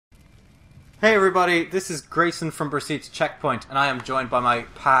Hey everybody, this is Grayson from Pursuit's Checkpoint, and I am joined by my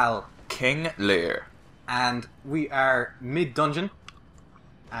pal King Lir. And we are mid-dungeon,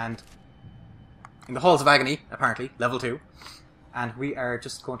 and in the Halls of Agony, apparently, level 2. And we are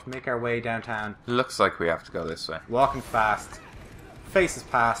just going to make our way downtown. Looks like we have to go this way. Walking fast, faces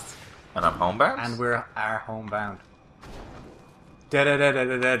past. And I'm homebound? And we are homebound.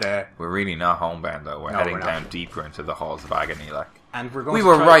 Da-da-da-da-da-da-da. We're really not homebound though, we're heading down deeper into the Halls of Agony, like. And we're going We to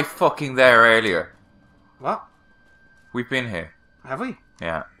were try... right fucking there earlier. What? We've been here. Have we?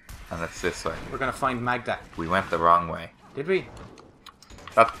 Yeah. And it's this way. We're going to find Magda. We went the wrong way. Did we?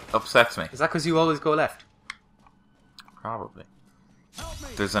 That upsets me. Is that because you always go left? Probably.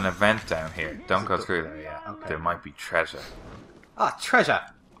 There's an event down here. Don't go through there yet. Okay. There might be treasure. Ah, treasure!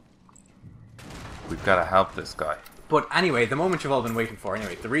 We've got to help this guy. But anyway, the moment you've all been waiting for,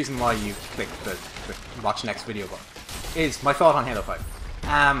 anyway, the reason why you clicked the watch next video button is my thought on Halo 5.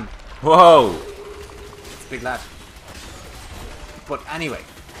 Whoa! It's a big lad. But anyway,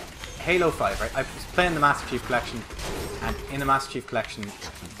 Halo 5, right? I was playing the Master Chief Collection, and in the Master Chief Collection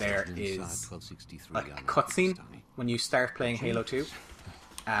there is like a cutscene when you start playing Halo 2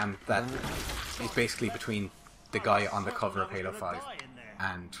 that is basically between the guy on the cover of Halo 5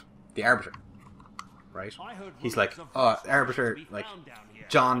 and the Arbiter. Right? He's like, oh, Arbiter, like,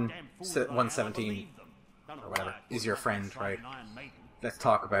 John 117, or whatever, is your friend, right? Let's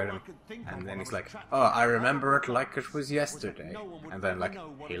talk about him. And then he's like, oh, I remember it like it was yesterday. And then, like,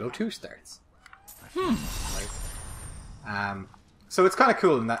 Halo 2 starts. Right? So it's kind of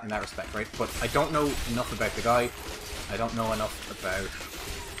cool in that respect, right? But I don't know enough about the guy. I don't know enough about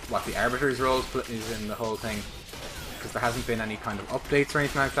what the Arbiter's role is in the whole thing. Because there hasn't been any kind of updates or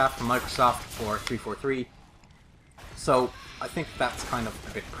anything like that from Microsoft for 343. So I think that's kind of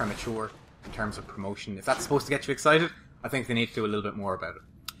a bit premature in terms of promotion. If that's supposed to get you excited, I think they need to do a little bit more about it.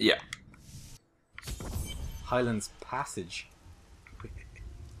 Yeah. Highlands Passage.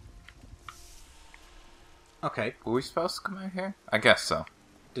 Okay. Were we supposed to come out here? I guess so.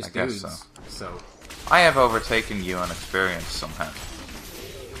 Just I guess dudes, so. I have overtaken you on experience somehow.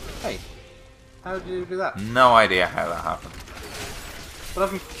 Hey. How did you do that? No idea how that happened. But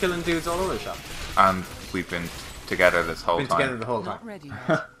I've been killing dudes all over the shop. And we've been together this whole time. Been together the whole time. Not ready.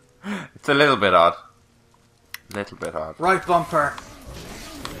 It's a little bit odd. Little bit odd. Right bumper.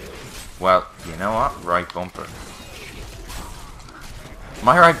 Well, you know what? Right bumper.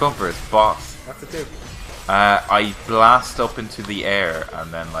 My right bumper is boss. What's it do? I blast up into the air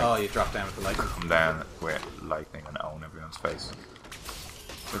and then like Oh, you drop down with the lightning. come down with lightning and own everyone's face.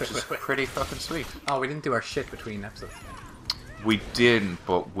 Which is pretty fucking sweet. Oh, we didn't do our shit between episodes. We didn't,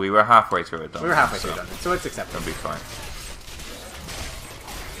 but we were halfway through it. We were halfway through done, so it's acceptable. It'll be fine.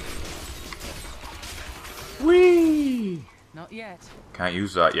 Whee! Not yet. Can't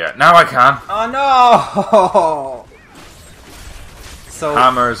use that yet. Now I can! Oh no! So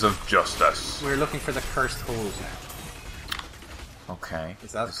Hammers of Justice. we're looking for the cursed hold now. Okay.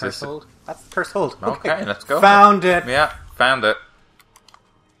 Is that the this cursed it? hold? That's the cursed hold. Okay, let's go. Found it! Yeah, found it.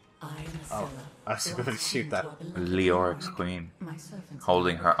 Oh, I was going to shoot that. Leoric's queen,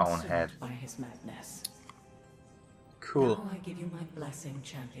 holding her own head. By his madness. Cool. Now I give you my blessing,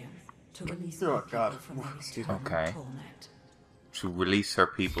 champion, to release Oh, my God. people from their Excuse me. eternal Okay. torment. To release her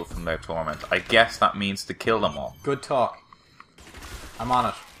people from their torment. I guess that means to kill them all. Good talk. I'm on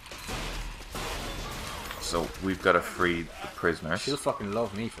it. So we've got to free the prisoners. She'll fucking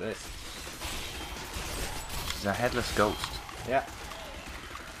love me for this. She's a headless ghost. Yeah.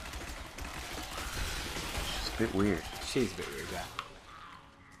 She's a bit weird. She's a bit weird, yeah.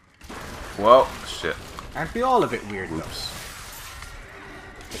 Whoa, shit. Aren't we all a bit weird, though? Oops.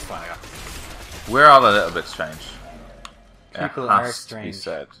 It's fine, I got it. We're all a little bit strange. People it are has to be strange.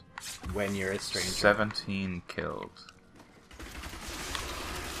 said. When you're a stranger. 17 killed.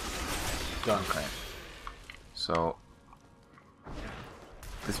 Done. Okay. So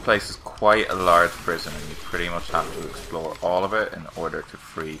this place is quite a large prison, and you pretty much have to explore all of it in order to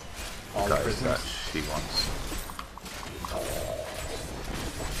free All the the guys that prisoners? she wants.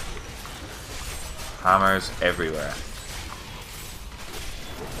 Hammers everywhere.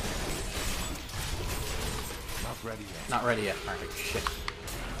 Not ready yet, apparently. Shit.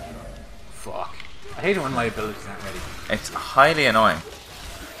 Fuck. I hate it when my abilities aren't ready. It's highly annoying,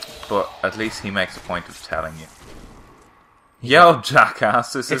 but at least he makes a point of telling you. Yo,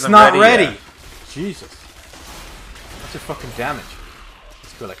 jackass, this It's isn't not ready! yet. Jesus. That's your fucking damage.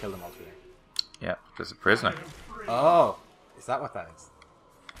 It's cool, I killed them all together. Yeah, there's a prisoner. Oh. Is that what that is?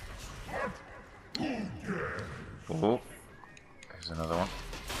 Oh, there's another one.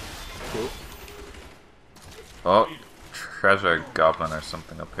 Cool. Oh, treasure goblin or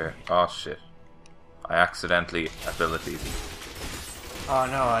something up here. Oh shit. I accidentally abilitied. Oh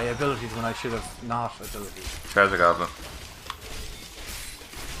no, I abilities when I should have not abilities. Treasure Goblin.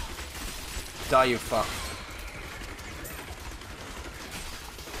 Die, you fuck.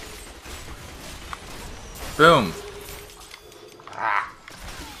 Boom. Ah.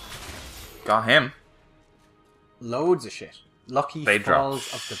 Got him. Loads of shit. Lucky They drop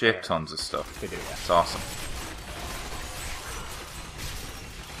Falls of the shit Bear. tons of stuff. They do, yeah. It's awesome.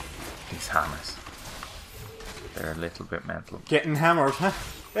 These hammers. They're a little bit mental. Getting hammered, huh?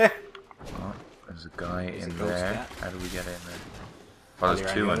 Eh. Oh, there's a guy There's a in ghost, there. yeah. How do we get in there? Oh, Probably there's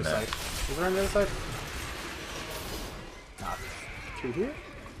around two the in other there. side. Is there on the other side? Not through here?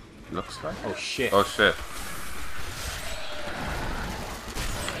 Looks like. Oh shit. Oh shit.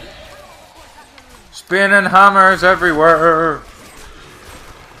 Spinning hammers everywhere!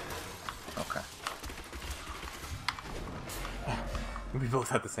 Okay. We both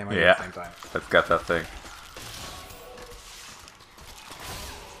had the same idea Yeah. at the same time. Let's get that thing.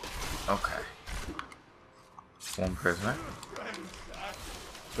 Okay. One prisoner.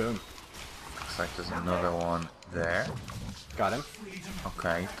 Boom. Looks like there's another one there. Got him.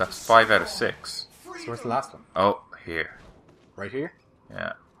 Okay, that's 5 out of 6. So where's the last one? Oh, here. Right here?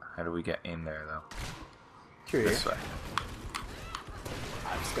 Yeah. How do we get in there though? Through here. This way.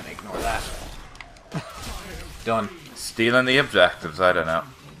 I'm just gonna ignore that. Done. Stealing the objectives, I don't know.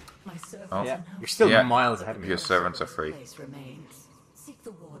 My servants Oh. Yeah. are now You're still Yeah. miles ahead of me. Your servants are free. place remains. Seek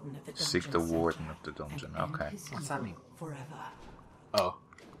the warden of the Seek the dungeon warden center of the dungeon. and end Okay. his What's that evil mean? Forever. Oh.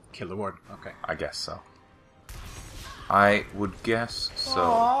 Kill the warden. Okay. I guess so. I would guess so.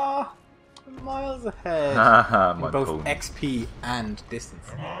 Aww. Miles ahead. Haha, In my both pony. XP and distance.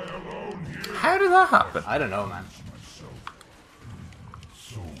 How did that happen? I don't know, man.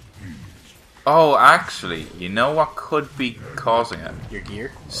 Oh, actually, you know what could be causing it? Your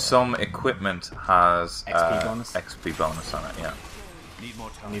gear? Some equipment has XP bonus? XP bonus on it, yeah.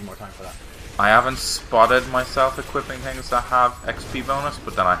 I'll need more time for that. I haven't spotted myself equipping things that have XP bonus,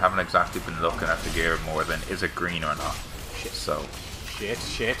 but then I haven't exactly been looking at the gear more than is it green or not. Shit. So,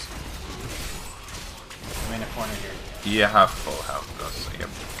 Shit. I'm in a corner here. you have full health though, so you're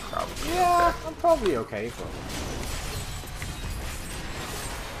probably Yeah, okay. I'm probably okay, but...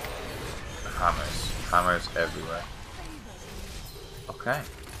 Hammers everywhere. Okay.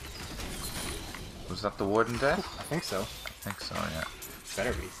 Was that the warden dead? I think so. I think so, yeah.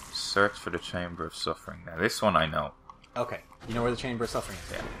 Better be. Search for the Chamber of Suffering. Now, this one I know. Okay. You know where the Chamber of Suffering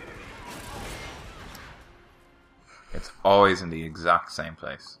is? Yeah. It's always in the exact same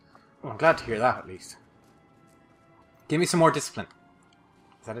place. Well, I'm glad to hear that, at least. Give me some more discipline.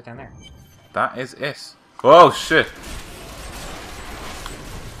 Is that it down there? That is it. Oh, shit.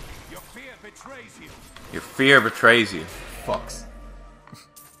 Your fear betrays you. Your fear betrays you. Fucks.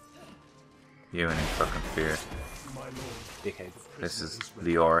 You and your fucking fear. Dickheads. This is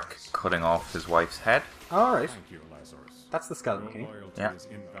Leoric cutting off his wife's head. Alright. Thank you, Lazarus. That's the Skeleton Your King. loyalty Yeah. is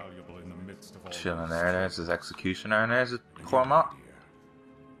invaluable in the midst of all Chilling this. there. There's his executioner, and there's his poor mom.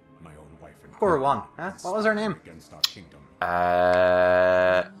 My own wife and Poor children one. Huh? What was her name? against our kingdom.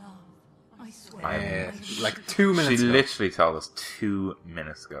 I swear. Like 2 minutes She ago. literally told us 2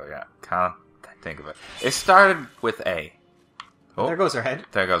 minutes ago, yeah. Can't think of it. It started with A. Oh, There goes her head.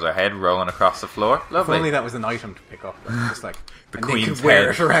 there goes her head rolling across the floor. If Lovely. only that was an item to pick up. Like, just like... The and Queen's they could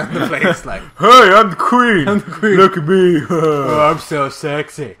wear head. it around the place, like... Hey, I'm the Queen! I'm the Queen. Look at me! Oh, I'm so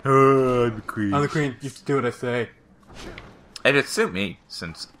sexy. I'm the Queen. I'm the Queen. You have to do what I say. It'd suit me,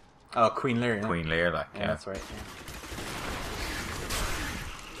 since Oh, Queen Lir, yeah. Queen Lir, like, Yeah, that's right. Yeah.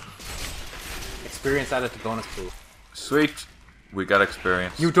 Experience added to bonus pool. Sweet. We got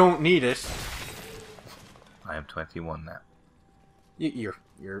experience. You don't need it. I am 21 now.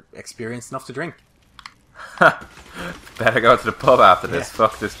 You're experienced enough to drink. Better go to the pub after this. Yeah.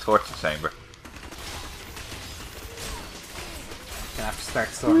 Fuck this torture chamber. Gonna have to start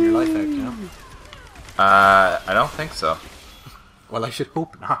sorting your life out, you know. I don't think so. Well, I should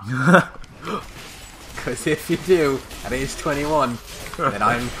hope not. Because if you do, at age 21, then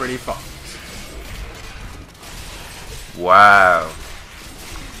I'm pretty fucked. Wow.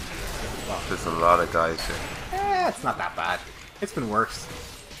 There's a lot of guys here. It's not that bad. It's been worse.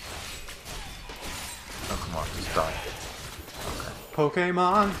 Oh, come on, just die.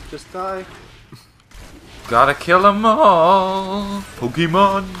 Pokemon, just die. Gotta kill them all!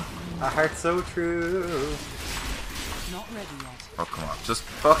 Pokemon! A heart so true. Not ready yet. Oh, come on, just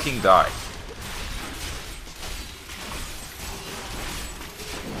fucking die.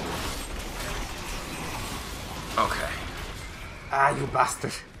 Okay. Ah, you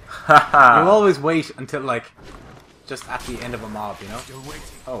bastard. Haha! You always wait until, like, just at the end of a mob, you know?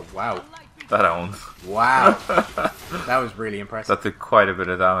 Oh, wow. That owns. Wow. That was really impressive. That did quite a bit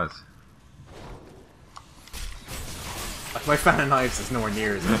of damage. Like, my fan of knives is nowhere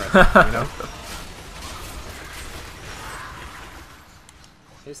near as impressive, you know?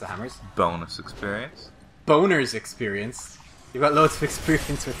 Here's the hammers. Bonus experience. Boners experience. You've got loads of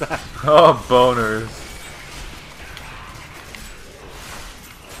experience with that. Oh, boners.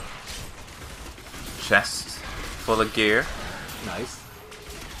 Chest full of gear. Nice.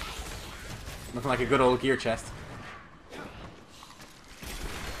 Looking like a good old gear chest.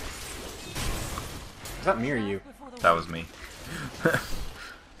 Does that mirror you? That was me.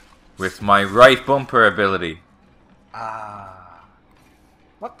 With my right bumper ability. Ah.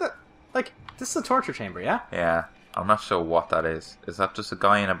 What the? Like, this is a torture chamber, yeah? Yeah, I'm not sure what that is. Is that just a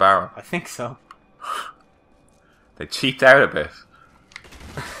guy in a barrel? I think so. They cheaped out a bit.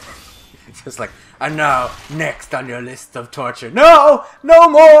 It's just like, and now, next on your list of torture. No! No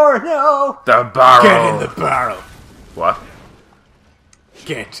more! No! The barrel! Get in the barrel! What?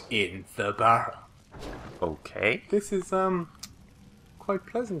 Get in the barrel. Okay. This is, quite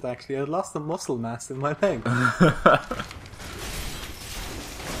pleasant, actually. I lost the muscle mass in my leg.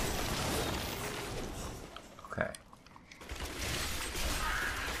 Okay.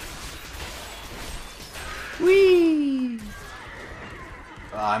 Whee!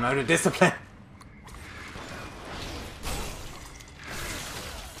 Oh, I'm out of discipline.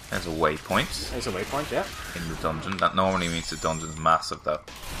 There's a waypoint There's a waypoint, yeah. in the dungeon. That normally means the dungeon's massive, though.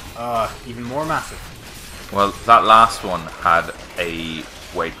 Even more massive. Well, that last one had a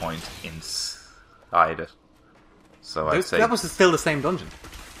waypoint inside it. So I'd say... That was still the same dungeon.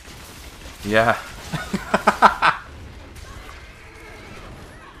 Yeah.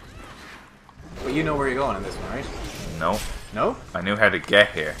 But you know where you're going in this one, right? No. No? I knew how to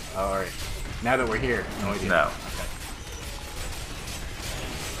get here. Oh, alright. Now that we're here, no idea. No.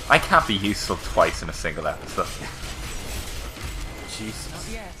 I can't be useful twice in a single episode. Jesus. Not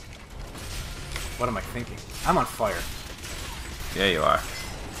yet. What am I thinking? I'm on fire. Yeah, you are.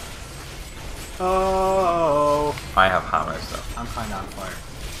 Oh, I have hammers, though. I'm kinda on fire.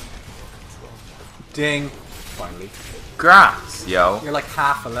 Ding. Finally. Grass, yo. You're like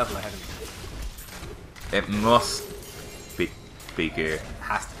half a level ahead of me. It must be gear. It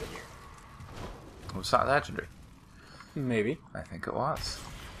has to be here. Was that legendary? Maybe. I think it was.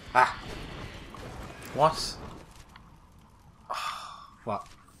 Ah. What? What?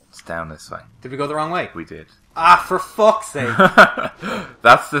 It's down this way. Did we go the wrong way? We did. Ah, for fuck's sake.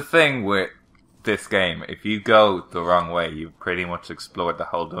 That's the thing with this game. If you go the wrong way, you've pretty much explored the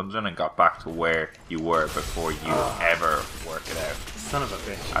whole dungeon and got back to where you were before you ever work it out. Son of a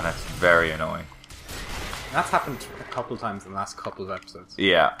bitch. And it's very annoying. That's happened a couple of times in the last couple of episodes.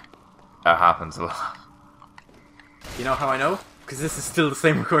 Yeah. It happens a lot. You know how I know? Because this is still the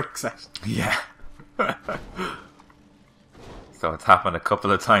same recording session. Yeah. So it's happened a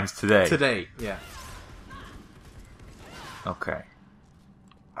couple of times today. Today, yeah. Okay.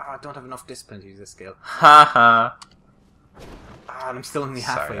 Ah, I don't have enough discipline to use this skill. Haha. Ah, and I'm still only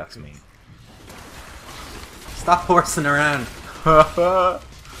halfway. Sorry, that's me. Stop horsing around. I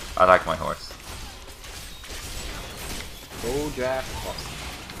like my horse. Go Jack Horse.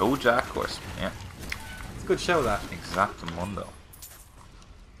 Oh, Jack Horse. Yeah. It's a good show, that. Exactamundo.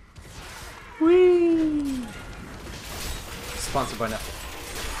 Whee! Sponsored by Netflix.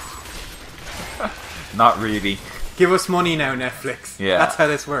 Not really. Give us money now, Netflix. Yeah. That's how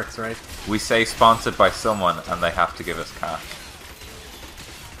this works, right? We say sponsored by someone and they have to give us cash.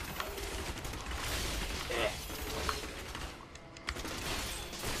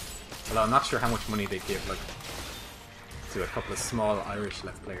 Although I'm not sure how much money they give, like, to a couple of small Irish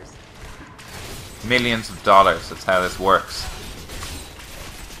Let's Players. Millions of dollars, that's how this works.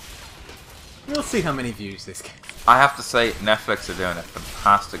 We'll see how many views this gets. I have to say, Netflix are doing a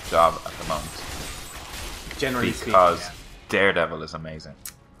fantastic job at the moment. Generally Because speaking, Daredevil is amazing.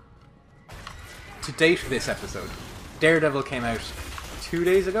 yeah. To date this episode, Daredevil came out 2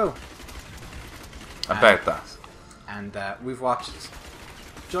 days ago. About that. And we've watched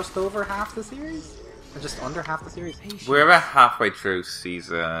just over half the series? Or just under half the series? We're about halfway through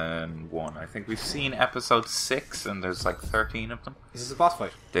season 1. I think we've seen episode 6 and there's like 13 of them. Is this a boss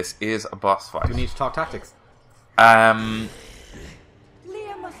fight? This is a boss fight. Do we need to talk tactics? Leah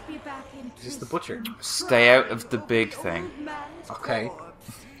must be back in Is this the butcher? Stay out of the big thing Okay.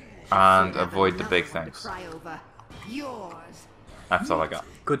 and avoid the big things. Yours. That's all I got.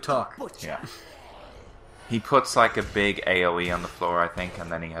 Good talk. Yeah. He puts like a big AoE on the floor, I think, and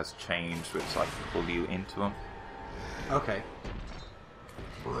then he has chains which like pull you into him. Okay.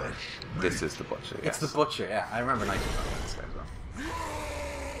 This is the butcher. It's Yes. the butcher, yeah. I remember Nigel talking about this guy as well.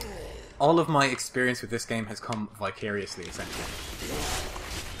 all of my experience with this game has come vicariously, essentially.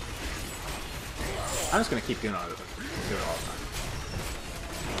 I'm just going to keep doing all of it. Do it all the time.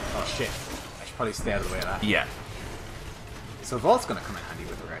 Oh shit. I should probably stay out of the way of that. Yeah. So Vault's going to come in handy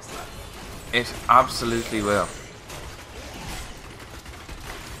with regards to that. It absolutely will.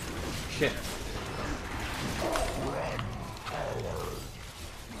 Shit.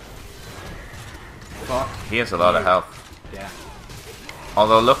 Fuck. He has a lot of health. Yeah.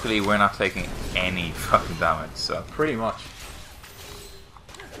 Although luckily we're not taking any fucking damage, so. Pretty much.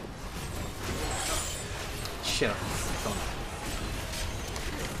 Shit. Done.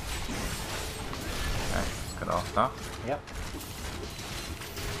 Okay, let's get off that. Yep.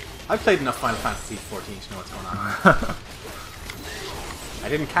 I've played enough Final Fantasy 14 to know what's going on. I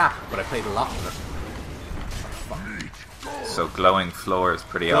didn't cap, but I played a lot of it. So glowing floor is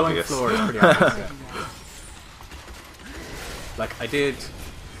pretty Glowing obvious. floor is pretty obvious, yeah. Like, I did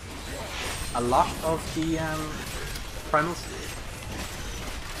a lot of the primals.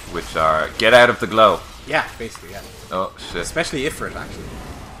 Which are get out of the glow. Yeah, basically, yeah. Oh shit. Especially Ifrit, actually.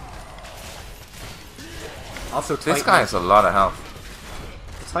 Also, This guy has a lot of health.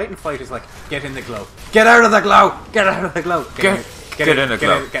 The Titan fight is like, get in the glow. Get out of the glow! Get out of the glow! Get in the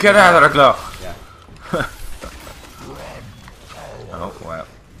glow. Get out of the glow. Yeah. Oh wow.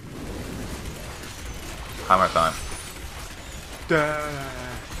 Hammer time.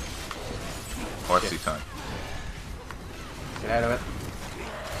 Horsey time. Get out of it.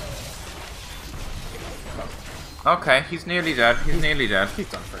 Okay, he's nearly dead. He's nearly dead. He's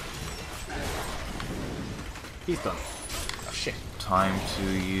done for it. He's done. Oh shit. Time to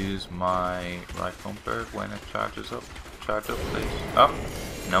use my right bumper when it charges up. Charge up, please. Oh,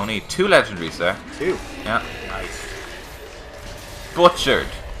 no need. 2 legendaries there. 2. Yeah. Nice. Butchered.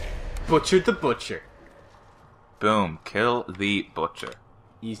 Butchered the Butcher. Boom. Kill the Butcher.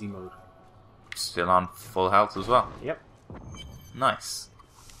 Easy mode. Still on full health as well. Yep. Nice.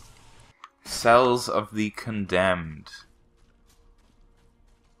 Cells of the Condemned.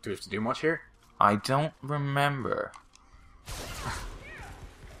 Do we have to do much here? I don't remember.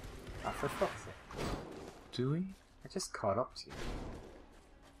 Oh, for fuck's sake. Do we? I just caught up to you.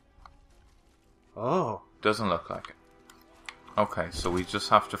 Oh. Doesn't look like it. Okay, so we just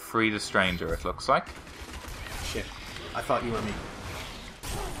have to free the stranger, it looks like. Shit. I thought you were me.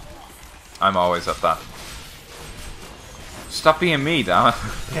 I'm always at that. Stop being me, damn it.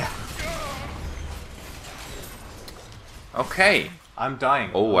 Yeah. Okay. I'm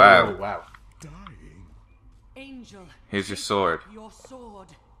dying. Oh, wow. Oh, wow. Dying? Angel. Here's your sword. Your sword.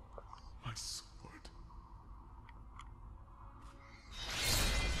 My sword.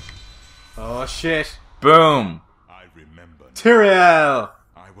 Oh, shit. Boom. I remember. Tyrael!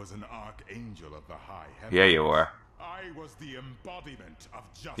 I was an archangel of the high heaven. Yeah, you were. I was the embodiment of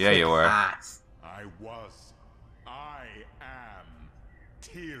justice. Yeah, you were. Ass. I am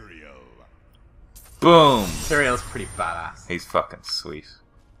Tyrael. Boom. Tyrael's pretty badass. He's fucking sweet.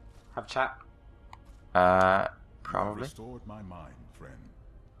 Have a chat. You have Probably. restored my mind, friend.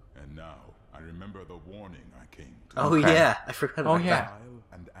 And now I remember the warning I came to. Oh, Okay. yeah. I forgot about yeah. that. Belial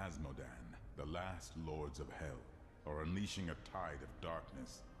and Asmodan, the last lords of hell, are unleashing a tide of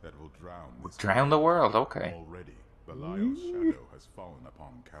darkness that will drown this Drown the world, okay. Already, Belial's shadow has fallen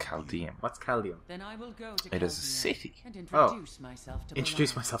upon Chaldean. Chaldean. What's Caldium? Then I will go to It is a Chaldean city. and introduce myself to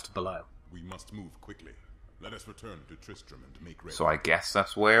Introduce Belial. myself to Belial. We must move quickly. Let us return to Tristram and make ready. So I guess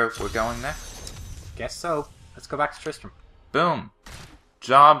that's where we're going next. Guess so. Let's go back to Tristram. Boom.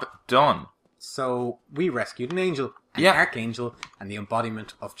 Job done. So, we rescued an angel, an Yeah. archangel, and the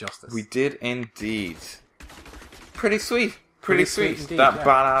embodiment of justice. We did indeed. Pretty sweet. Pretty sweet indeed, That yeah.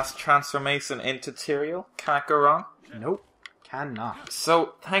 badass transformation into Tyrael. Can't go wrong. Nope. Cannot.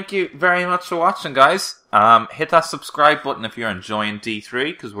 So, thank you very much for watching, guys. Hit that subscribe button if you're enjoying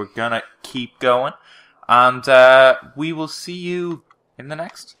D3, because we're gonna keep going. And we will see you in the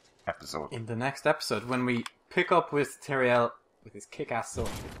next episode. In the next episode, when we pick up with Tyrael with his kick-ass sword.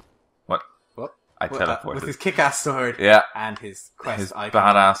 What? What? I With teleported. his kick-ass sword. Yeah. And his quest His icon.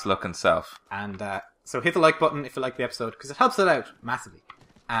 badass looking self. And so hit the like button if you like the episode, because it helps it out massively.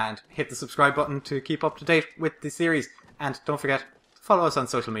 And hit the subscribe button to keep up to date with the series. And don't forget to follow us on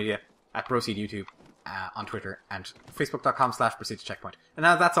social media at Broseed YouTube, on Twitter, and facebook.com/ProceedToCheckpoint. And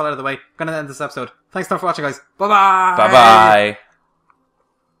now that's all out of the way, gonna end this episode. Thanks so much for watching, guys. Bye-bye! Bye-bye.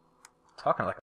 Talking like